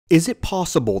Is it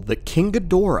possible that King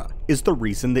Ghidorah is the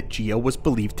reason that Gia was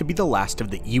believed to be the last of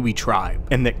the Iwi tribe,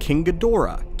 and that King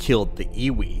Ghidorah killed the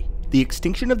Iwi? The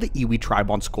extinction of the Iwi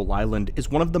tribe on Skull Island is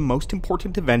one of the most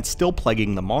important events still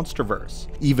plaguing the monsterverse.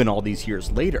 Even all these years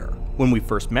later, when we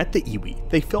first met the Iwi,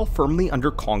 they fell firmly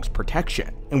under Kong's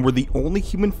protection, and were the only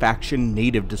human faction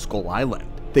native to Skull Island.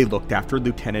 They looked after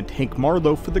Lieutenant Hank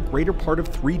Marlowe for the greater part of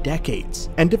 3 decades,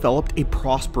 and developed a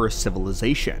prosperous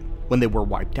civilization. When they were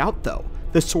wiped out though,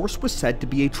 the source was said to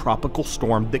be a tropical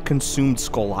storm that consumed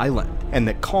Skull Island, and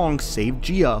that Kong saved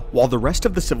Gia while the rest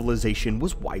of the civilization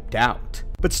was wiped out.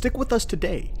 But stick with us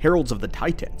today, Heralds of the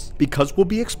Titans, because we'll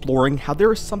be exploring how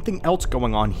there is something else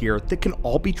going on here that can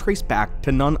all be traced back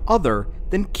to none other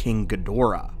than King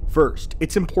Ghidorah. First,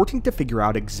 it's important to figure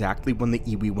out exactly when the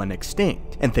Iwi went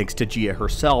extinct, and thanks to Gia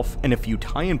herself and a few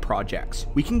tie-in projects,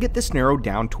 we can get this narrowed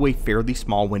down to a fairly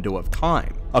small window of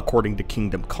time. According to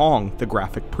Kingdom Kong, the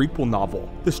graphic prequel novel,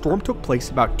 the storm took place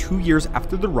about 2 years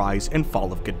after the rise and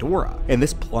fall of Ghidorah, and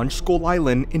this plunged Skull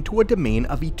Island into a domain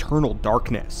of eternal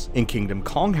darkness. In Kingdom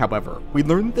Kong, however, we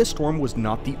learned that this storm was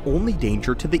not the only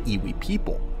danger to the Iwi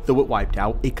people, though it wiped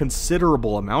out a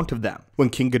considerable amount of them. When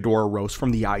King Ghidorah rose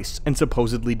from the ice and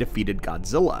supposedly defeated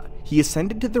Godzilla, he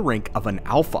ascended to the rank of an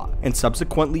alpha, and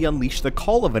subsequently unleashed the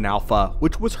call of an alpha,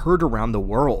 which was heard around the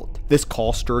world. This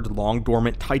call stirred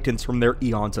long-dormant titans from their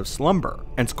eons of slumber,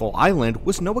 and Skull Island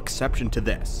was no exception to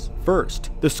this. First,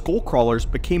 the Skullcrawlers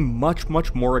became much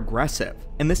more aggressive,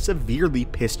 and this severely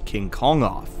pissed King Kong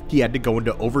off. He had to go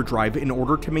into overdrive in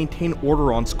order to maintain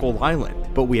order on Skull Island,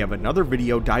 but we have another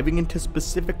video diving into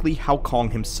specifically how Kong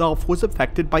himself was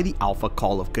affected by the alpha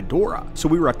call of Ghidorah, so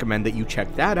we recommend that you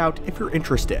check that out if you're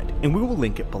interested, and we will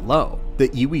link it below. The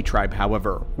Iwi tribe,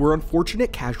 however, were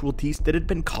unfortunate casualties that had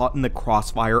been caught in the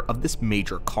crossfire of this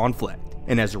major conflict,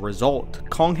 and as a result,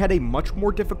 Kong had a much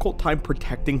more difficult time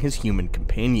protecting his human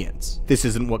companions. This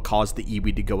isn't what caused the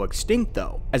Iwi to go extinct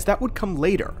though, as that would come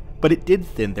later, but it did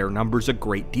thin their numbers a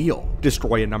great deal,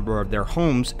 destroy a number of their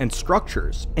homes and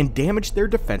structures, and damage their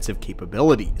defensive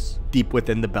capabilities. Deep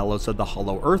within the bellows of the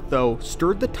Hollow Earth though,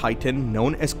 stirred the titan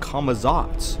known as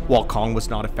Kamazats. While Kong was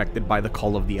not affected by the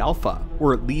call of the Alpha,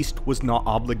 or at least was not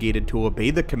obligated to obey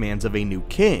the commands of a new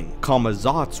king,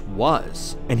 Kamazats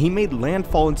was, and he made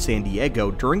landfall in San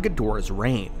Diego during Ghidorah's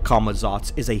reign.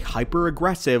 Kamazats is a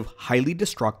hyper-aggressive, highly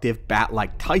destructive,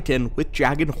 bat-like titan with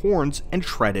jagged horns and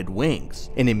shredded wings,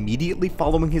 and immediately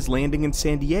following his landing in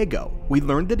San Diego, we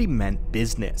learned that he meant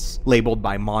business. Labeled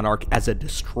by Monarch as a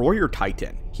destroyer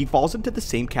titan, he falls into the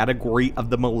same category of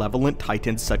the malevolent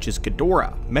titans such as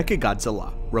Ghidorah,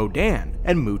 Mechagodzilla, Rodan,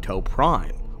 and Muto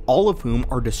Prime, all of whom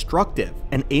are destructive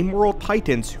and amoral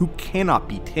titans who cannot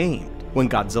be tamed. When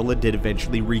Godzilla did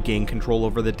eventually regain control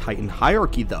over the Titan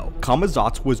hierarchy though,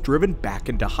 Kamazats was driven back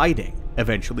into hiding,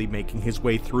 eventually making his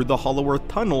way through the Hollow Earth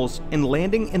tunnels and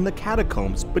landing in the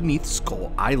catacombs beneath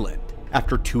Skull Island.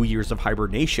 After 2 years of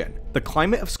hibernation, the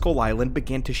climate of Skull Island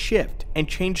began to shift and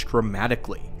change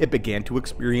dramatically. It began to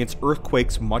experience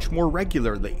earthquakes much more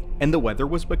regularly, and the weather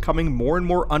was becoming more and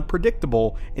more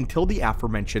unpredictable until the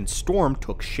aforementioned storm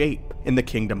took shape. In the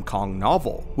Kingdom Kong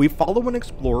novel, we follow an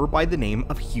explorer by the name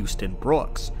of Houston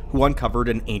Brooks, who uncovered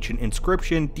an ancient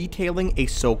inscription detailing a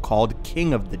so-called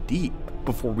King of the Deep.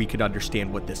 Before we could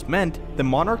understand what this meant, the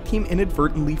Monarch team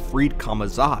inadvertently freed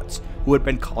Kamazats, who had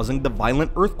been causing the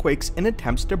violent earthquakes in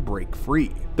attempts to break free.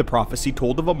 The prophecy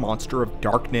told of a monster of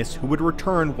darkness who would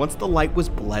return once the light was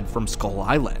bled from Skull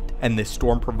Island, and this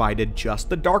storm provided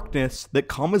just the darkness that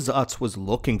Kamazats was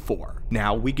looking for.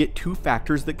 Now we get 2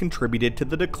 factors that contributed to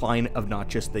the decline of not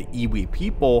just the Iwi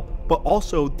people, but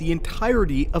also the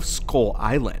entirety of Skull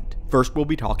Island. First, we'll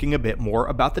be talking a bit more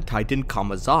about the titan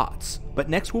Kamazats, but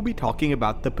next we'll be talking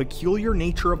about the peculiar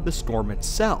nature of the storm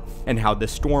itself, and how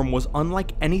this storm was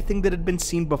unlike anything that had been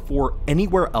seen before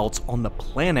anywhere else on the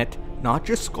planet, not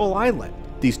just Skull Island.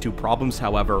 These 2 problems,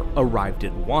 however, arrived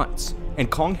at once,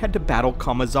 and Kong had to battle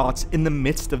Kamazats in the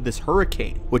midst of this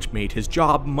hurricane, which made his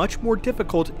job much more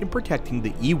difficult in protecting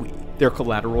the Iwi. Their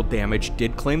collateral damage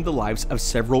did claim the lives of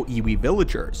several Iwi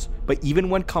villagers, but even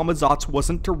when Kamazats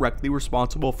wasn't directly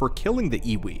responsible for killing the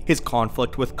Iwi, his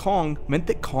conflict with Kong meant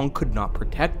that Kong could not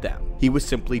protect them. He was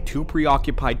simply too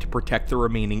preoccupied to protect the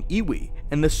remaining Iwi,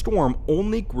 and the storm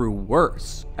only grew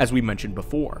worse. As we mentioned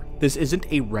before, this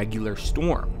isn't a regular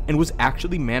storm, and was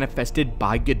actually manifested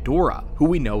by Ghidorah, who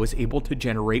we know is able to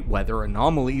generate weather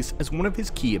anomalies as one of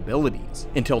his key abilities.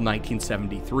 Until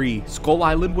 1973, Skull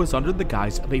Island was under the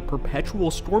guise of a perpetual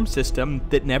storm system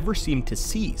that never seemed to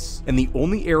cease, and the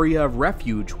only area area of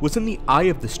refuge was in the eye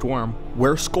of the storm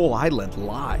where Skull Island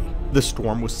lie. The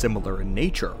storm was similar in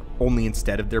nature, only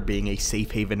instead of there being a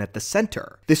safe haven at the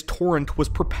center, this torrent was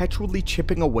perpetually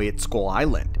chipping away at Skull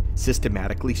Island,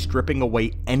 systematically stripping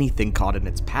away anything caught in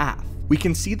its path. We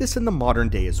can see this in the modern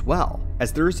day as well,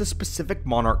 as there is a specific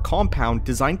monarch compound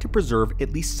designed to preserve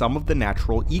at least some of the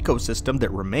natural ecosystem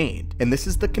that remained, and this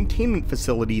is the containment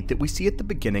facility that we see at the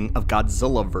beginning of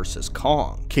Godzilla vs.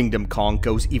 Kong. Kingdom Kong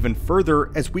goes even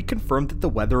further as we confirm that the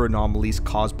weather anomalies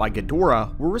caused by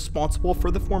Ghidorah were responsible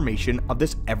for the formation of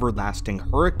this everlasting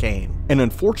hurricane, and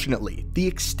unfortunately, the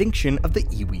extinction of the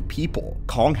Iwi people.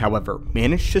 Kong, however,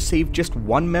 managed to save just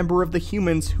one member of the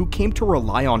humans who came to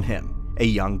rely on him, a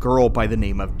young girl by the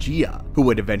name of Gia, who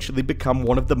would eventually become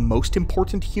one of the most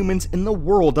important humans in the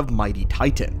world of mighty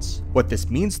titans. What this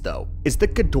means though, is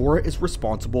that Ghidorah is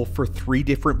responsible for 3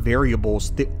 different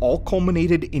variables that all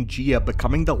culminated in Gia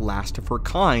becoming the last of her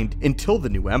kind until the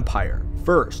new empire.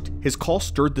 First, his call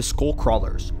stirred the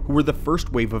Skullcrawlers, who were the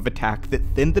first wave of attack that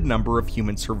thinned the number of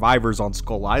human survivors on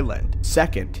Skull Island.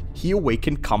 Second, he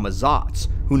awakened Kamazats,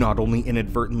 who not only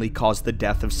inadvertently caused the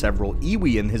death of several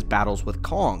Iwi in his battles with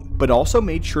Kong, but also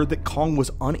made sure that Kong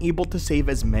was unable to save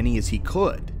as many as he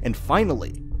could. And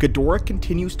finally, Ghidorah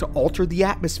continues to alter the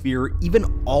atmosphere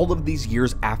even all of these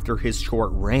years after his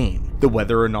short reign. The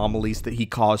weather anomalies that he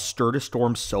caused stirred a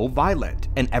storm so violent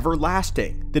and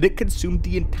everlasting that it consumed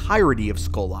the entirety of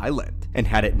Skull Island. And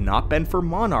had it not been for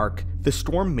Monarch, the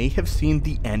storm may have seen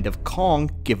the end of Kong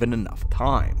given enough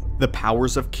time. The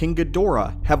powers of King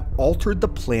Ghidorah have altered the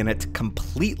planet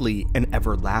completely and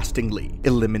everlastingly,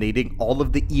 eliminating all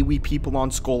of the Iwi people on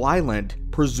Skull Island,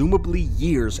 presumably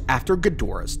years after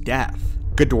Ghidorah's death.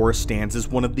 Ghidorah stands as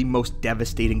one of the most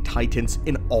devastating titans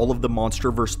in all of the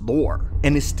Monsterverse lore,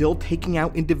 and is still taking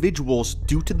out individuals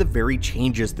due to the very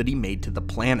changes that he made to the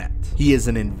planet. He is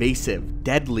an invasive,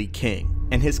 deadly king,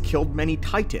 and has killed many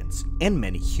titans and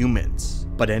many humans.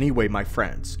 But anyway, my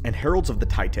friends and heralds of the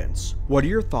titans, what are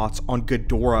your thoughts on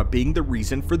Ghidorah being the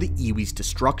reason for the Iwi's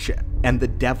destruction, and the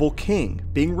Devil King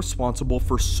being responsible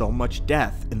for so much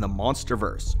death in the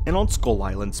Monsterverse, and on Skull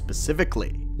Island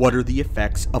specifically? What are the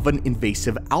effects of an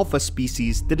invasive alpha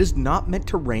species that is not meant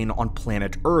to reign on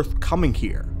planet Earth coming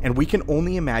here? And we can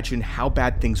only imagine how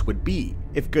bad things would be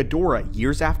if Ghidorah,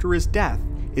 years after his death,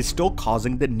 is still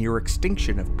causing the near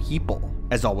extinction of people.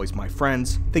 As always, my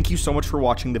friends, thank you so much for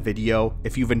watching the video.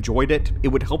 If you've enjoyed it, it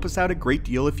would help us out a great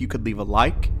deal if you could leave a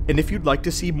like. And if you'd like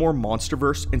to see more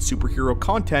Monsterverse and superhero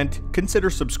content, consider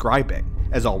subscribing.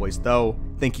 As always though,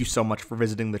 thank you so much for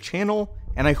visiting the channel,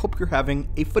 and I hope you're having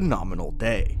a phenomenal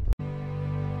day.